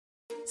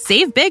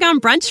Save big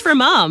on brunch for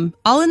mom,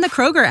 all in the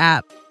Kroger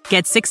app.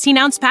 Get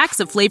 16-ounce packs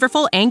of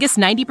flavorful Angus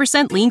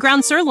 90% lean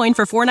ground sirloin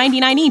for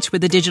 $4.99 each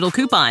with a digital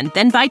coupon.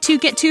 Then buy 2,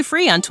 get 2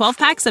 free on 12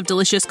 packs of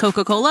delicious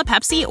Coca-Cola,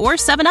 Pepsi, or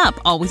 7-Up,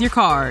 all with your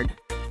card.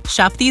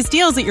 Shop these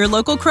deals at your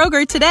local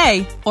Kroger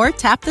today, or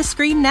tap the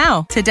screen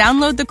now to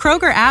download the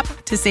Kroger app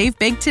to save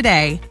big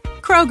today.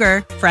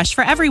 Kroger, fresh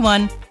for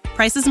everyone.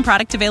 Prices and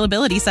product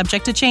availability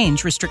subject to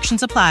change.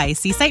 Restrictions apply.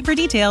 See site for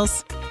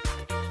details.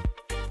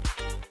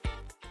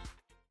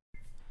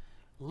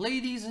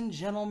 Ladies and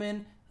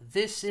gentlemen,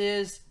 this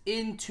is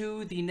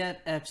Into the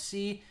Net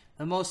FC,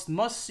 the most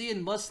must-see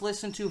and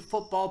must-listen-to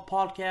football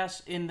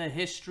podcast in the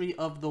history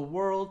of the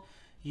world.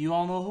 You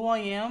all know who I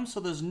am, so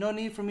there's no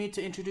need for me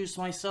to introduce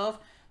myself.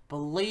 But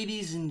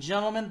ladies and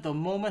gentlemen, the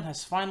moment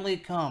has finally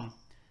come.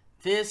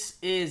 This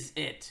is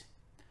it.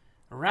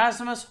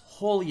 Rasmus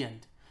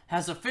Højlund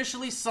has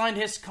officially signed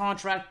his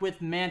contract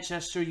with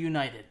Manchester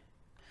United.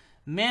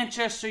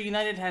 Manchester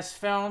United has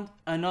found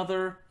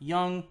another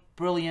young,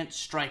 brilliant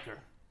striker.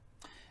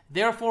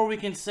 Therefore, we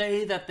can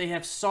say that they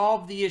have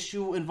solved the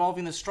issue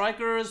involving the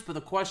strikers, but the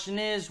question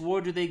is,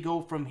 where do they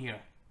go from here?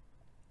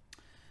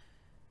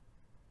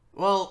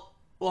 Well,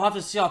 we'll have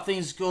to see how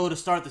things go to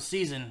start the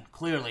season,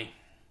 clearly.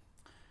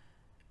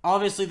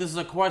 Obviously, this is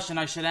a question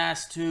I should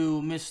ask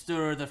to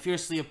the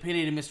fiercely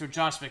opinionated Mr.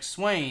 Josh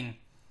McSwain,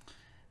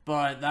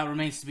 but that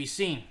remains to be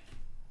seen.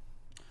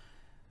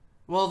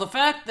 Well, the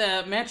fact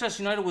that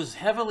Manchester United was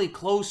heavily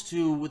close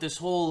to with this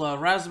whole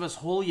Rasmus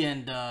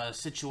Højlund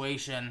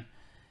situation,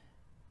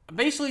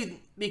 basically,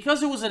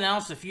 because it was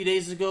announced a few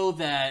days ago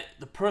that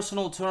the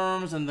personal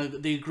terms and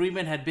the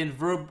agreement had been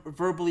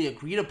verbally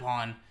agreed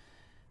upon,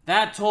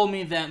 that told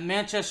me that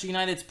Manchester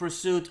United's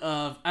pursuit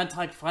of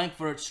Eintracht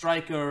Frankfurt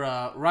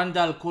striker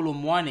Randal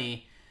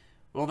Colomwani,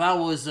 well, that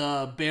was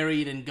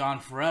buried and gone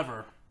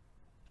forever.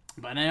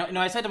 But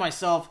I said to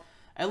myself,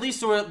 at least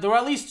there were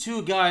at least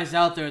 2 guys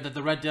out there that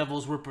the Red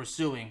Devils were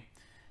pursuing.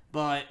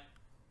 But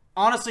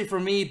honestly, for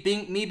me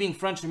being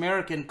French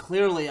American,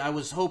 clearly I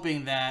was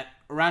hoping that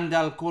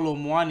Randal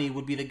Colomwani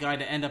would be the guy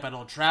to end up at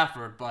Old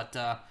Trafford, but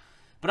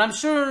I'm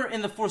sure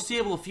in the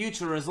foreseeable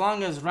future, as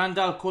long as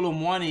Randal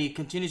Colomwani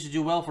continues to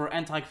do well for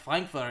Eintracht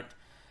Frankfurt,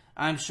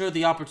 I'm sure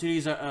the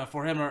opportunities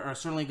for him are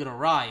certainly going to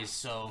rise.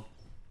 So,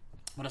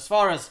 but as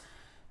far as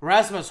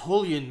Rasmus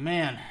Højlund,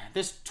 man,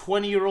 this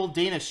 20-year-old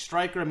Danish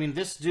striker, I mean,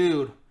 this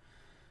dude,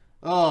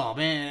 oh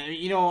man,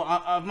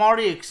 I'm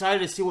already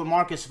excited to see what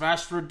Marcus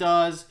Rashford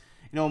does.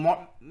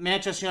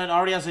 Manchester United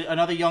already has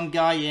another young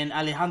guy in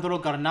Alejandro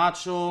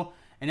Garnacho.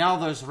 And now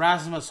there's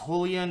Rasmus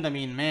Højlund. I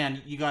mean,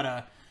 man, you got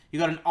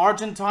an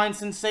Argentine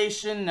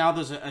sensation. Now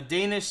there's a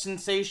Danish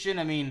sensation.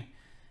 I mean,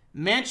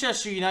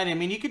 Manchester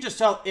United, you could just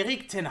tell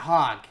Erik ten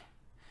Hag.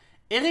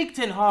 Erik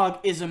ten Hag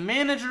is a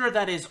manager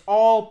that is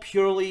all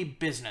purely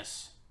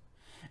business.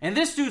 And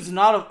this dude's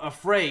not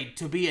afraid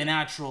to be a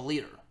natural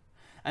leader.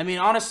 I mean,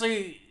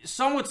 honestly,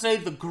 some would say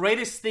the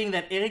greatest thing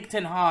that Erik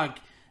ten Hag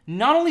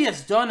not only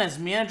has done as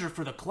manager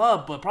for the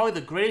club, but probably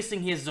the greatest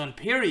thing he has done,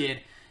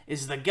 period,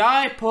 is the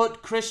guy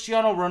put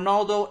Cristiano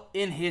Ronaldo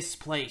in his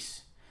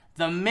place.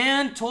 The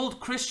man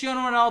told Cristiano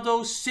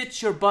Ronaldo, sit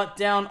your butt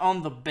down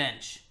on the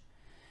bench.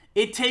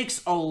 It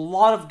takes a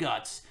lot of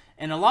guts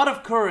and a lot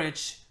of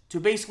courage to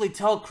basically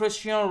tell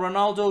Cristiano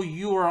Ronaldo,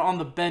 you are on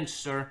the bench,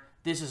 sir.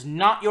 This is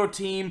not your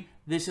team.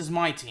 This is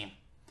my team.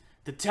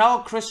 To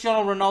tell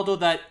Cristiano Ronaldo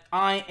that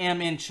I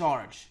am in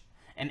charge.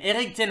 And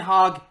Erik ten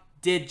Hag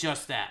did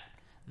just that.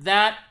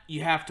 That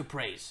you have to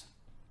praise.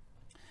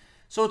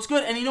 So it's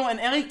good. And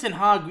Erik ten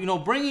Hag,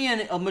 bringing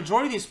in a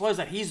majority of these players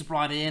that he's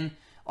brought in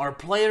are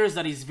players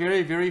that he's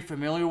very, very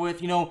familiar with.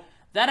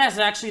 That is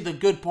actually the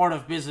good part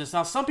of business.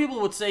 Now, some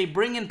people would say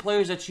bring in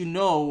players that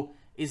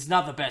is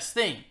not the best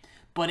thing.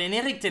 But in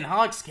Erik ten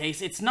Hag's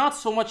case, it's not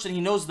so much that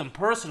he knows them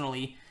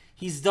personally.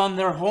 He's done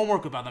their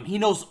homework about them. He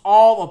knows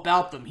all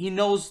about them. He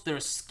knows their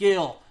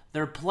skill,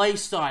 their play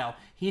style.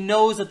 He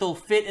knows that they'll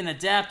fit and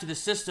adapt to the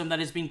system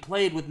that is being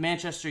played with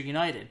Manchester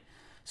United.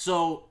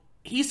 So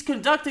he's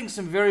conducting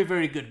some very,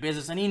 very good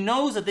business, and he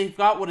knows that they've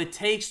got what it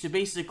takes to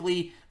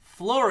basically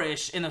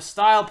flourish in a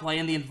style play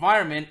in the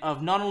environment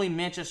of not only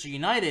Manchester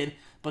United,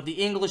 but the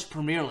English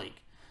Premier League.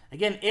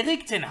 Again,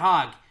 Erik ten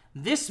Hag,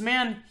 this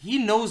man, he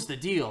knows the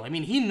deal.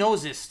 He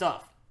knows his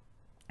stuff.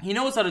 He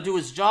knows how to do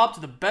his job to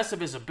the best of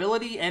his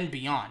ability and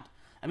beyond.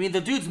 The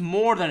dude's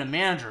more than a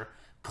manager.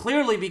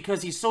 Clearly,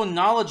 because he's so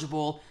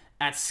knowledgeable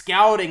at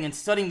scouting and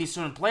studying these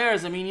certain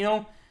players,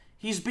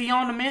 he's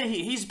beyond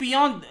he's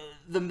beyond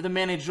the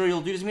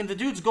managerial duties. The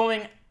dude's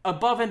going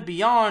above and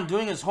beyond,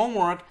 doing his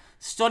homework,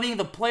 studying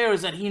the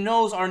players that he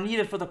knows are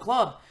needed for the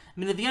club.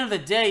 At the end of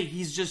the day,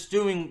 he's just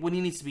doing what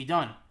he needs to be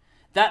done.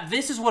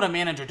 This is what a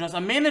manager does.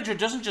 A manager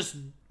doesn't just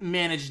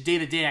manage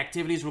day-to-day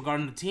activities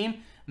regarding the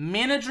team.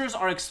 Managers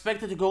are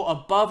expected to go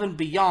above and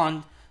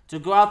beyond to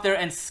go out there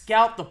and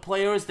scout the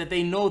players that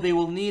they know they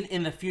will need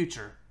in the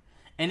future.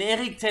 And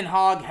Erik ten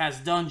Hag has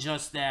done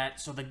just that,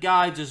 so the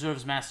guy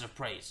deserves massive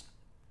praise.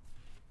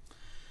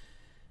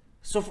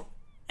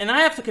 And I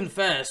have to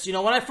confess,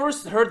 when I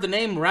first heard the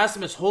name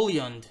Rasmus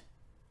Højlund,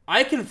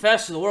 I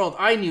confess to the world,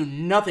 I knew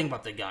nothing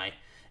about the guy.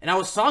 And I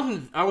was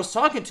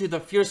talking to the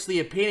fiercely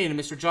opinionated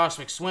Mr. Josh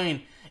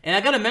McSwain, and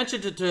I gotta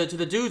mention to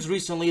the dudes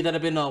recently that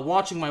have been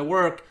watching my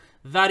work,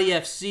 Vadi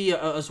FC,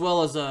 as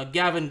well as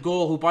Gavin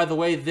Goal, who, by the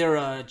way,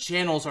 their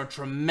channels are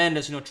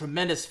tremendous,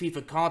 tremendous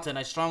FIFA content.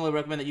 I strongly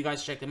recommend that you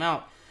guys check them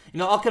out.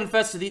 I'll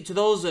confess to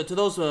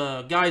those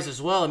guys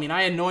as well. I mean,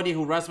 I had no idea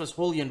who Rasmus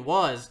Højlund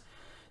was.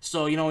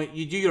 So,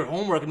 you do your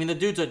homework. I mean, the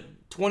dude's a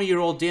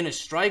 20-year-old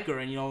Danish striker,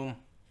 and,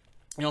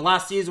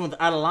 last season with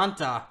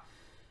Atalanta,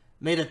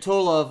 made a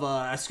total of,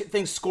 I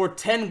think, scored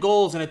 10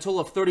 goals in a total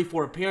of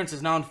 34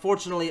 appearances. Now,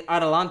 unfortunately,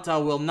 Atalanta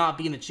will not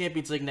be in the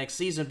Champions League next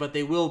season, but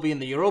they will be in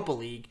the Europa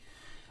League.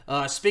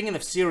 Speaking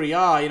of Serie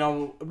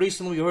A,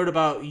 recently we heard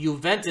about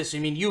Juventus. I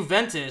mean,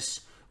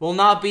 Juventus will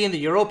not be in the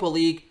Europa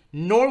League,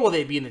 nor will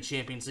they be in the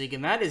Champions League,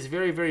 and that is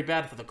very, very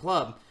bad for the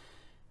club.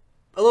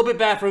 A little bit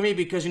bad for me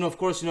because, of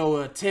course,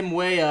 Tim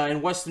Weah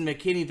and Weston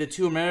McKennie, the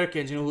two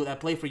Americans, who that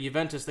play for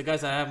Juventus, the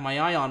guys that I have my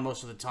eye on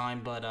most of the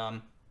time, but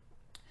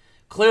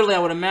clearly I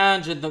would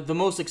imagine the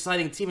most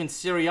exciting team in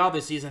Serie A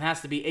this season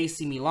has to be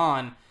AC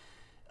Milan.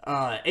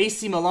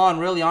 AC Milan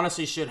really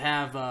honestly should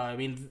have,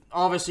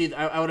 obviously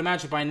I would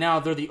imagine by now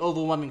they're the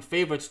overwhelming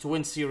favorites to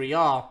win Serie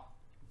A,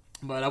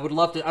 but I would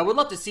love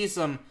to see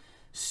some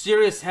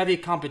serious heavy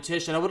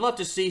competition. I would love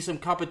to see some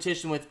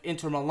competition with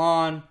Inter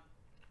Milan,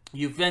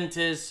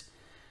 Juventus,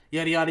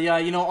 yada yada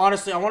yada.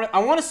 Honestly, I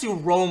want to see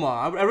Roma.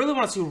 I really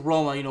want to see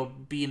Roma,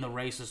 be in the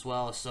race as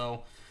well.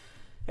 So,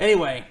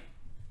 anyway,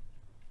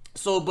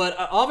 but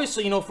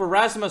obviously, for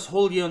Rasmus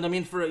Højlund, I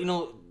mean, for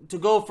to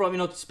go from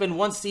to spend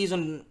one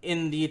season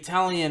in the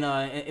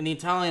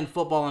Italian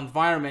football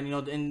environment,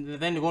 and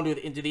then to go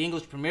into the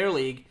English Premier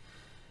League.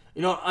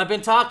 I've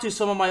been talking to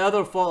some of my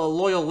other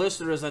loyal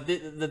listeners that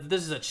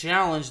this is a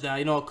challenge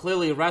that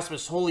clearly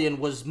Rasmus Højlund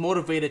was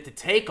motivated to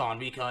take on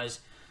because,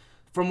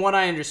 from what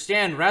I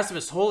understand,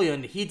 Rasmus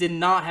Højlund, he did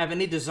not have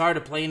any desire to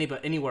play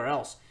anywhere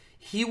else.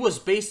 He was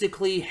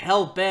basically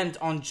hell-bent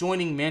on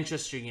joining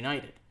Manchester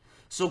United.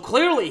 So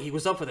clearly he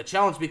was up for the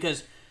challenge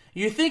because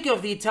you think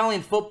of the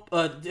Italian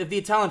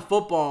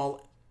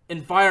football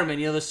environment,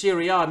 the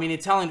Serie A. I mean,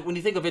 when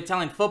you think of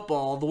Italian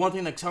football, the one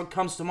thing that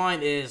comes to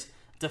mind is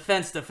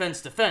defense,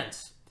 defense,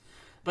 defense.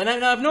 But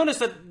I've noticed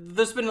that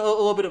there's been a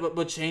little bit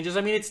of changes.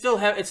 I mean, it's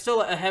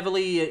still a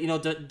heavily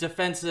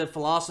defensive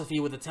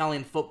philosophy with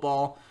Italian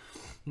football.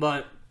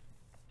 But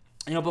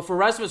but for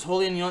Rasmus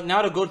Højlund,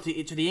 now to go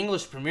to the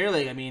English Premier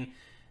League, I mean,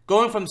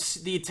 going from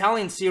the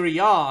Italian Serie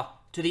A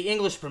to the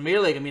English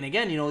Premier League, I mean,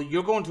 again,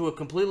 you're going to a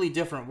completely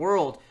different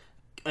world,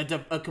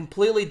 a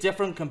completely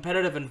different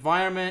competitive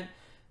environment,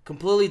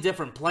 completely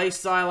different play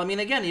style. I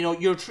mean, again,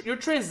 you're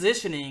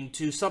transitioning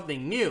to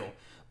something new.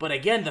 But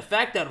again, the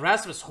fact that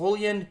Rasmus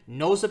Højlund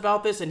knows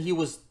about this and he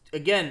was,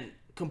 again,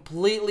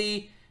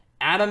 completely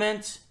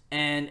adamant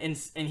and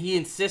he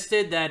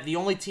insisted that the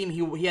only team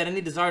he had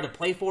any desire to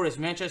play for is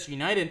Manchester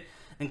United,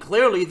 and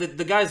clearly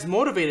the guy's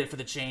motivated for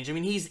the change. I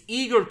mean, he's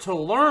eager to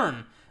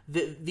learn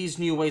these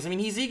new ways. I mean,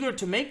 he's eager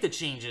to make the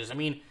changes. I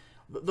mean,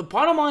 the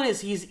bottom line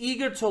is he's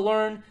eager to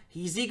learn,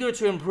 he's eager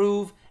to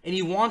improve, and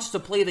he wants to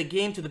play the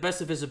game to the best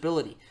of his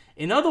ability.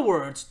 In other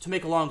words, to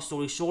make a long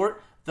story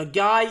short, the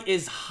guy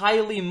is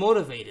highly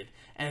motivated.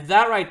 And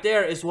that right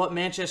there is what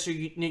Manchester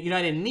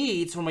United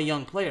needs from a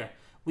young player.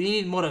 We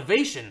need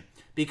motivation.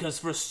 Because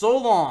for so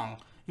long,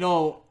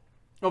 over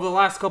the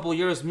last couple of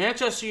years,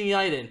 Manchester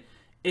United,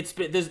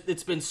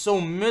 it's been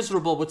so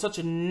miserable with such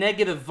a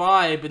negative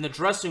vibe in the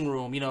dressing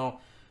room.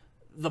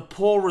 The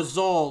poor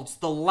results,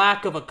 the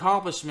lack of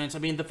accomplishments. I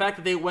mean, the fact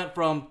that they went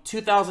from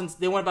 2000,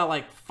 they went about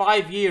like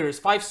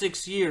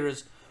 6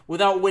 years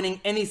without winning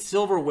any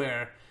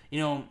silverware.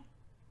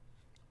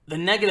 The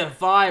negative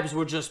vibes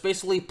were just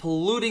basically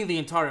polluting the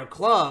entire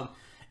club.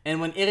 And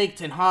when Erik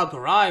ten Hag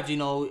arrived,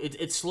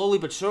 it slowly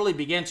but surely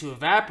began to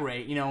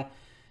evaporate.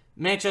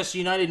 Manchester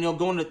United,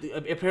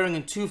 appearing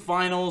in 2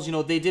 finals.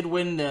 They did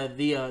win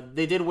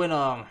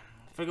I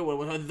forget what it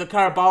was, the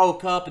Carabao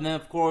Cup, and then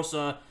of course,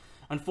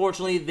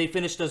 unfortunately, they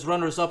finished as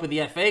runners-up in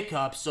the FA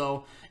Cup.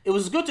 So it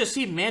was good to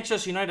see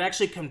Manchester United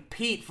actually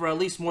compete for at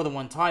least more than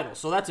one title.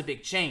 So that's a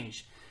big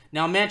change.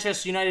 Now,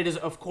 Manchester United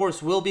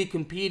will be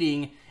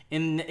competing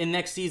in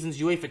next season's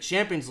UEFA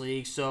Champions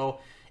League. So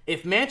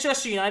if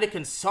Manchester United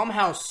can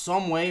somehow,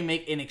 some way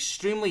make an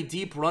extremely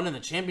deep run in the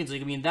Champions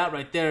League, I mean, that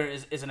right there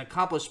is an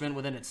accomplishment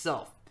within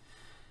itself.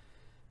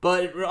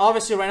 But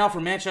obviously right now for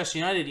Manchester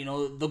United,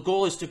 the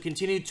goal is to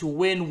continue to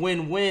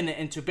win,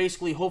 and to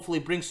basically hopefully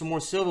bring some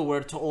more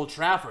silverware to Old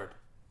Trafford.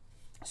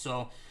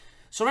 So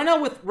right now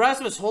with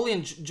Rasmus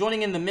Højlund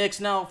joining in the mix,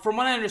 now from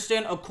what I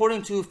understand,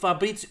 according to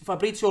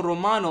Fabrizio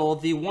Romano,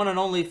 the one and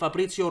only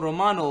Fabrizio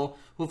Romano,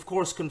 who of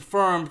course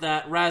confirmed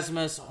that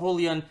Rasmus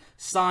Højlund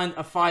signed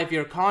a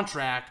 5-year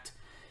contract,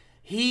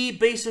 he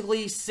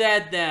basically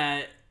said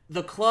that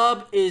the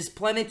club is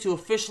planning to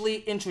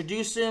officially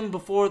introduce him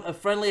before a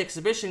friendly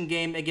exhibition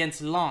game against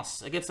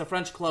the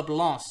French club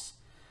Lens.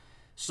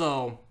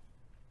 So,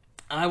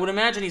 I would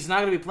imagine he's not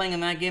going to be playing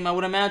in that game. I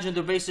would imagine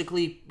they're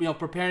basically,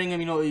 preparing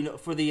him,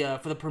 for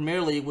the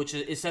Premier League, which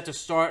is set to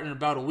start in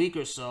about a week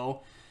or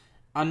so.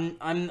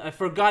 I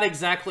forgot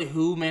exactly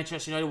who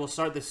Manchester United will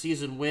start the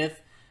season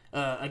with,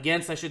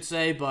 against, I should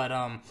say, but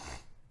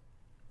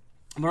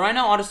right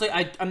now, honestly,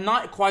 I'm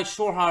not quite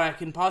sure how I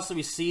can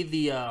possibly see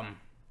the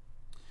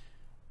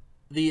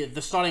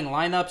starting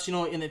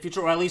lineups, in the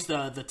future, or at least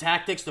the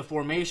tactics, the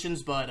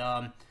formations, but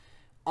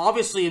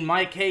obviously, in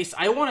my case,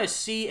 I want to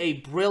see a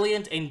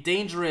brilliant and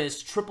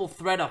dangerous triple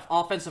threat of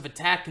offensive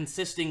attack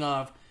consisting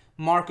of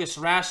Marcus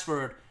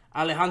Rashford,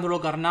 Alejandro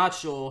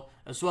Garnacho,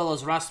 as well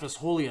as Rasmus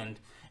Højlund.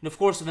 And of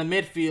course, in the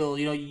midfield,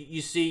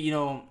 you see,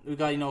 we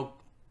got,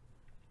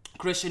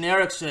 Christian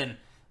Eriksen,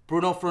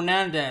 Bruno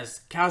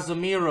Fernandes,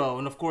 Casemiro,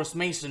 and of course,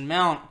 Mason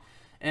Mount.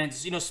 And,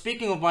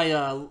 speaking of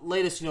my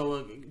latest,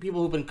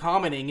 people who've been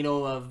commenting,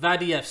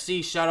 Vadi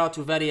FC, shout out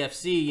to Vadi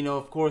FC,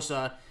 of course,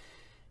 I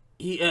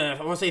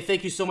want to say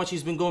thank you so much.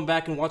 He's been going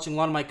back and watching a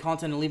lot of my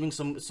content and leaving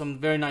some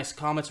very nice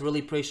comments. Really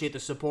appreciate the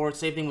support.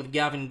 Same thing with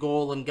Gavin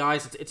Goal. And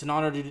guys, it's an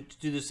honor to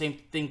do the same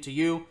thing to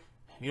you.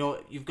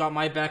 You've got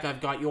my back,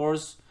 I've got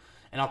yours,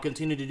 and I'll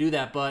continue to do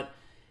that. But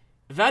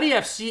Vadi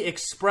FC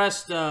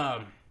expressed,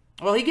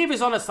 he gave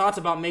his honest thoughts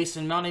about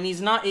Mason Mount, and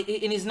he's not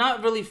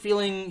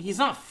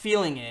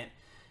feeling it.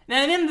 And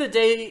at the end of the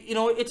day,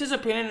 it's his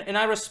opinion, and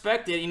I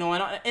respect it.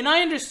 And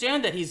I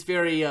understand that he's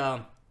very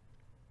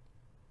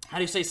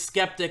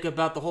skeptic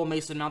about the whole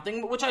Mason Mount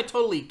thing, which I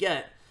totally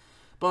get.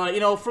 But,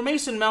 for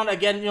Mason Mount,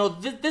 again,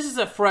 this is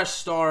a fresh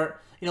start.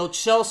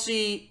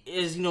 Chelsea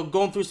is,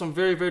 going through some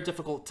very, very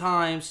difficult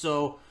times.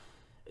 So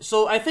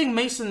I think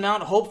Mason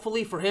Mount,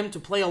 hopefully for him to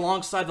play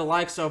alongside the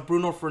likes of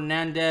Bruno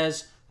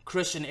Fernandes,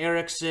 Christian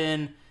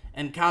Eriksen,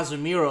 and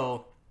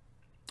Casemiro,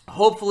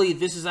 hopefully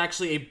this is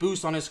actually a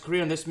boost on his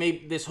career, and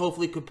this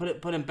hopefully could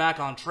put him back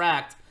on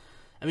track.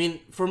 I mean,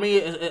 for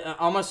me,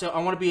 I want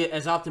to be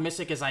as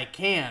optimistic as I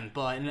can,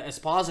 and as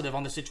positive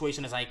on the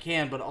situation as I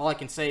can. But all I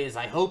can say is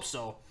I hope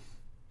so.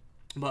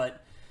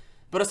 But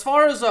as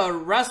far as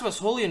Rasmus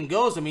Højlund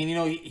goes, I mean,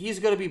 he's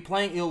going to be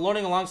playing,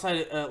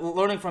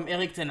 learning from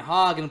Erik ten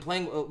Hag and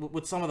playing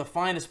with some of the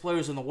finest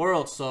players in the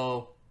world.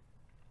 So,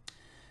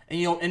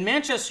 and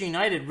Manchester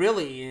United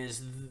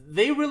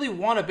they really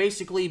want to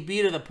basically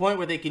be to the point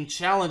where they can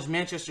challenge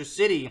Manchester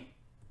City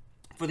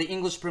for the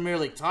English Premier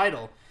League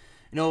title.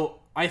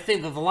 I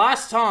think that the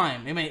last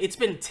time, it's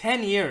been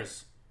 10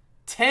 years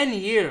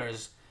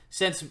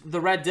since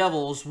the Red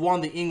Devils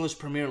won the English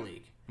Premier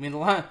League.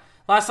 The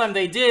last time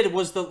they did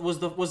was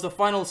the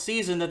final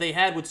season that they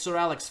had with Sir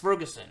Alex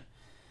Ferguson.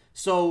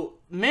 So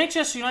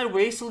Manchester United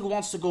basically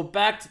wants to go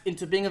back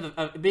into being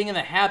in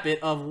the habit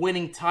of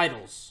winning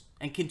titles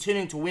and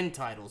continuing to win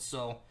titles.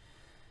 So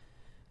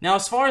now,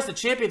 as far as the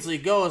Champions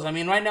League goes,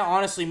 right now,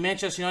 honestly,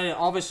 Manchester United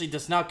obviously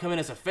does not come in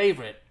as a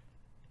favorite.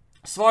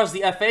 As far as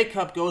the FA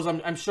Cup goes,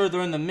 I'm sure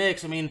they're in the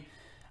mix.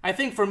 I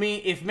think for me,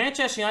 if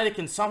Manchester United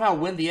can somehow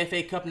win the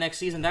FA Cup next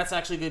season, that's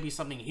actually going to be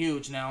something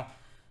huge. Now,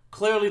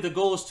 clearly the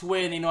goal is to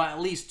win, at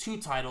least 2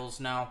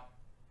 titles. Now,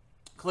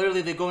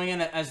 clearly they're going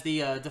in as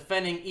the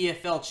defending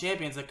EFL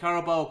champions, the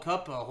Carabao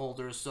Cup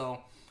holders.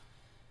 So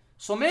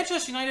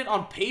Manchester United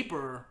on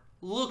paper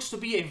looks to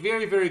be a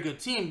very, very good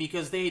team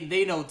because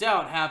they no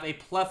doubt have a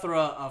plethora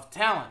of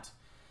talent.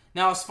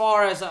 Now, as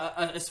far as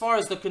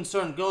the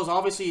concern goes,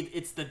 obviously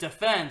it's the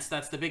defense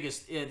that's the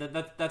biggest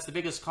that's the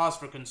biggest cause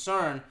for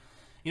concern.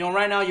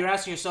 Right now you're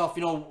asking yourself,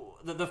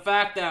 the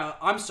fact that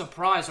I'm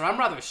surprised, or I'm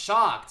rather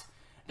shocked,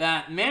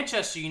 that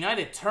Manchester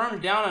United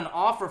turned down an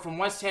offer from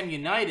West Ham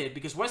United,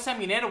 because West Ham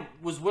United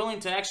was willing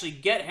to actually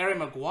get Harry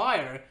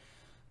Maguire,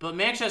 but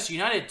Manchester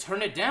United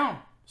turned it down.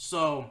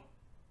 So,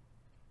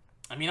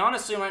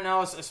 honestly, right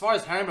now, as far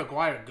as Harry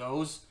Maguire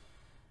goes,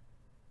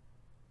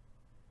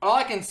 all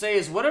I can say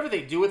is whatever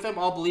they do with him,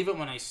 I'll believe it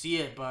when I see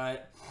it.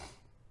 But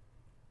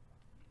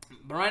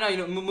right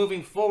now,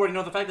 moving forward,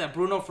 the fact that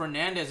Bruno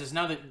Fernandes is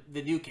now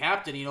the new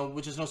captain,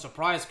 which is no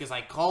surprise because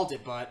I called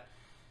it. But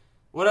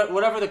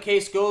whatever the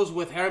case goes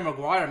with Harry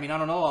Maguire, I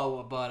don't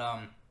know,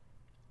 but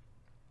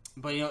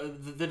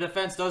the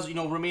defense does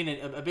remain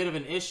a bit of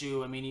an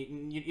issue.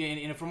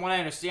 And from what I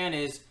understand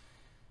is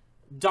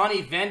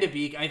Donny van de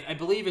Beek, I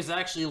believe, is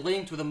actually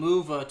linked with a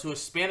move to a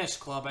Spanish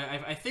club.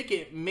 I think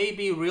it may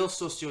be Real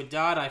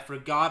Sociedad. I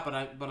forgot,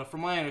 but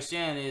from what I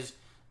understand is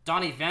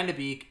Donny van de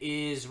Beek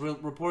is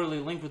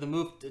reportedly linked with a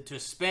move to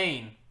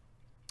Spain.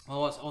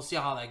 Well, we'll see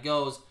how that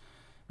goes.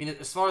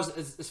 As far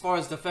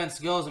as defense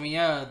goes,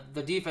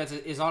 the defense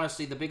is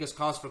honestly the biggest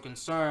cause for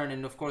concern,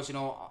 and of course,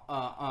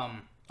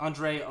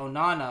 Andre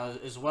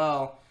Onana as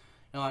well.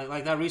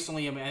 Like that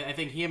recently. I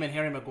think him and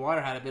Harry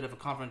Maguire had a bit of a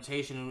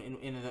confrontation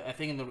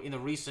in the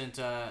recent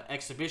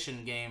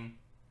exhibition game.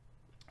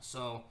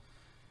 So,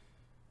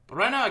 but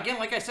right now, again,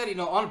 like I said,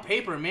 on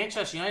paper,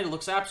 Manchester United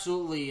looks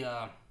absolutely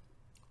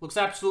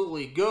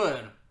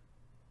good.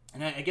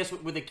 And I guess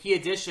with the key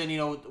addition,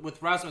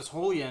 with Rasmus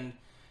Højlund,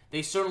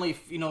 they certainly,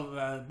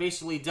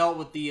 basically dealt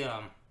with the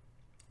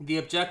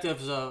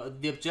objective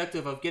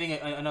of getting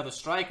another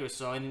striker.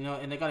 So,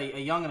 and they got a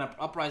young and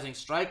uprising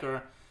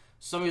striker.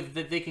 somebody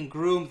that they can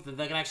groom,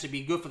 that can actually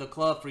be good for the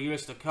club for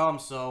years to come.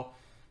 So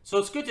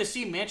it's good to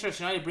see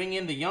Manchester United bring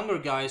in the younger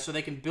guys so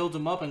they can build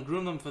them up and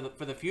groom them for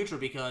the future,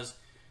 because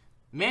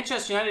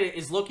Manchester United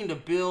is looking to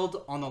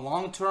build on the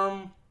long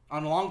term,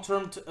 on a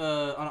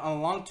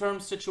long term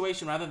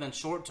situation rather than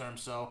short term.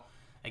 So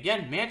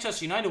again,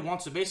 Manchester United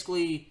wants to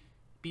basically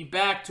be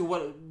back to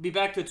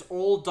its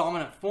old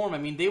dominant form. I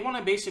mean, they want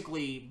to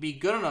basically be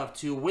good enough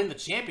to win the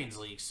Champions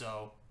League.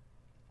 So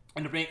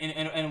and to bring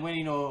and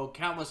win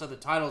countless other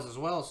titles as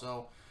well.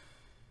 So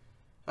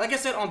like I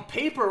said, on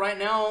paper right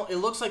now it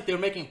looks like they're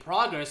making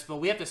progress, but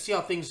we have to see how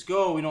things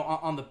go.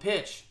 On the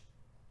pitch.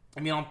 I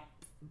mean,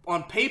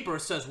 on paper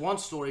it says one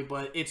story,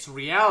 but it's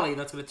reality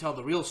that's going to tell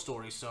the real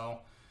story. So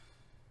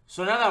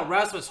now that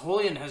Rasmus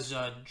Højlund has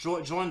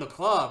joined the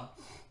club,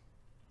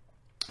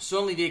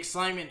 certainly the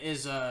excitement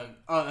is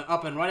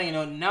up and running.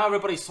 Now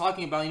everybody's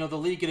talking about the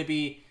league going to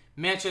be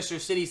Manchester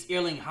City's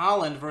Erling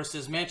Haaland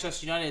versus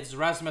Manchester United's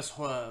Rasmus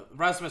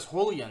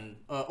Højlund.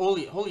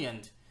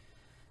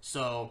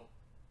 So,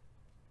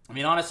 I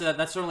mean, honestly,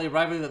 that's certainly a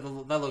rivalry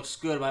that looks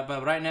good.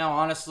 But right now,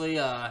 honestly,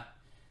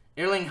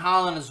 Erling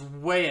Haaland is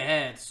way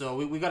ahead. So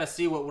we got to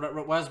see what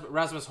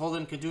Rasmus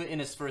Højlund can do in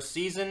his first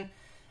season.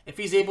 If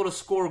he's able to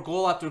score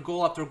goal after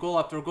goal after goal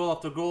after goal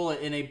after goal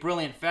in a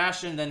brilliant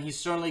fashion, then he's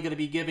certainly going to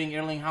be giving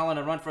Erling Haaland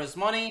a run for his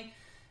money.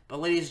 But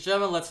ladies and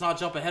gentlemen, let's not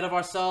jump ahead of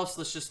ourselves.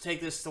 Let's just take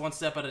this one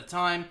step at a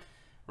time.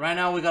 Right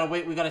now, we got to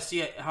wait. We got to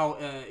see how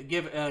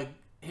give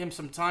him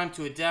some time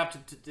to adapt,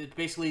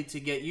 basically to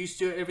get used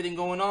to everything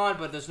going on.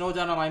 But there's no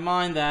doubt in my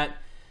mind that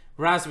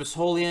Rasmus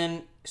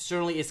Højlund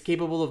certainly is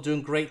capable of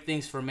doing great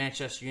things for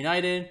Manchester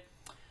United.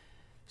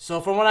 So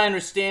from what I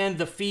understand,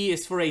 the fee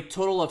is for a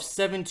total of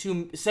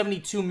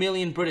 72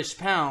 million British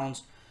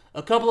pounds.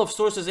 A couple of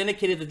sources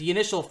indicated that the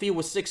initial fee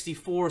was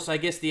 64, so I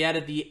guess they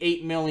added the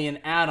 8 million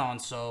add-on.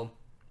 So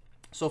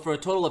for a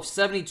total of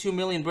 72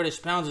 million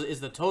British pounds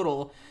is the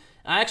total.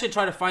 I actually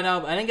tried to find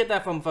out. I didn't get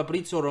that from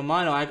Fabrizio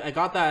Romano. I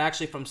got that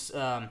actually from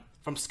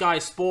Sky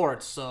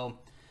Sports. So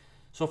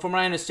from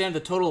what I understand,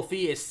 the total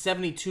fee is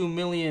 72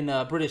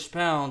 million British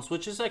pounds,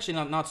 which is actually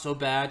not so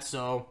bad.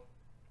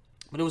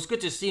 But it was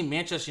good to see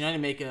Manchester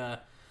United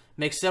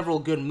make several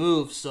good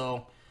moves.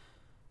 So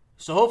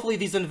hopefully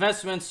these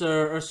investments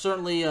are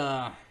certainly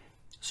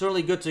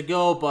good to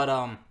go. But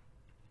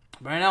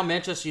right now,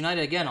 Manchester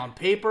United, again, on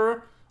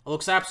paper, it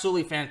looks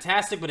absolutely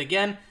fantastic. But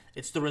again,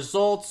 it's the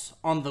results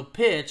on the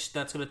pitch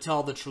that's going to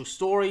tell the true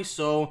story.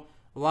 So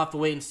we'll have to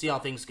wait and see how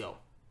things go.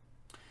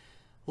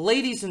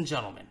 Ladies and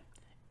gentlemen,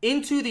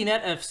 Into the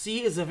Net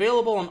FC is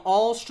available on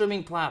all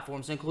streaming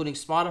platforms, including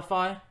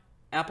Spotify,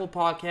 Apple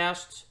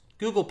Podcasts,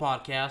 Google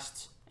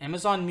Podcasts,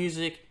 Amazon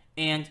Music,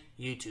 and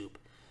YouTube.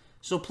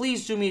 So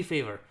please do me a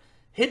favor.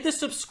 Hit the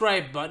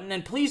subscribe button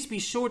and please be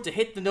sure to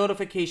hit the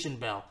notification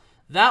bell.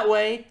 That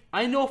way,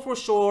 I know for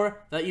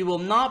sure that you will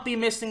not be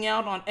missing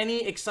out on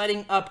any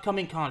exciting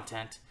upcoming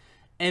content.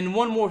 And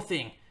one more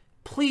thing.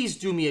 Please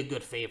do me a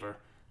good favor.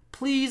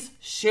 Please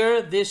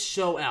share this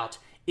show out.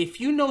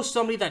 If you know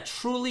somebody that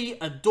truly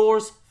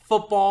adores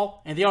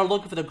football and they are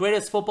looking for the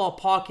greatest football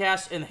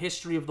podcast in the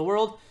history of the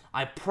world,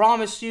 I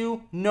promise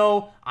you,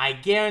 I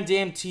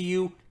guarantee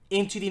you,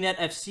 Into the Net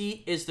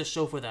FC is the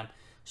show for them.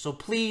 So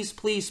please,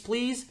 please,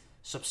 please,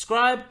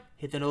 subscribe,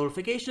 hit the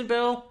notification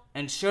bell,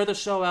 and share the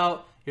show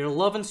out. Your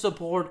love and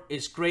support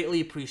is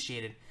greatly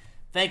appreciated.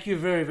 Thank you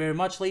very, very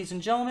much, ladies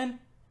and gentlemen,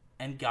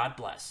 and God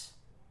bless.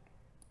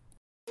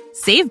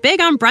 Save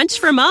big on brunch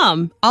for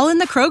mom, all in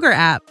the Kroger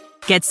app.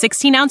 Get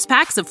 16-ounce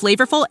packs of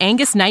flavorful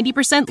Angus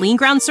 90% lean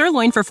ground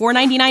sirloin for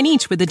 $4.99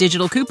 each with a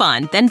digital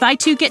coupon. Then buy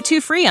 2, get 2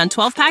 free on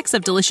 12 packs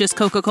of delicious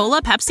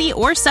Coca-Cola, Pepsi,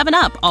 or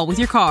 7-Up, all with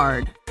your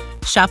card.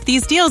 Shop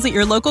these deals at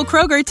your local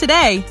Kroger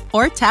today,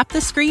 or tap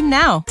the screen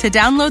now to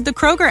download the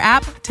Kroger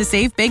app to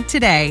save big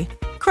today.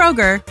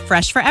 Kroger,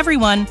 fresh for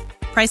everyone.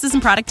 Prices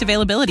and product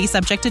availability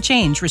subject to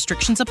change.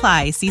 Restrictions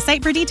apply. See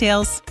site for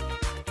details.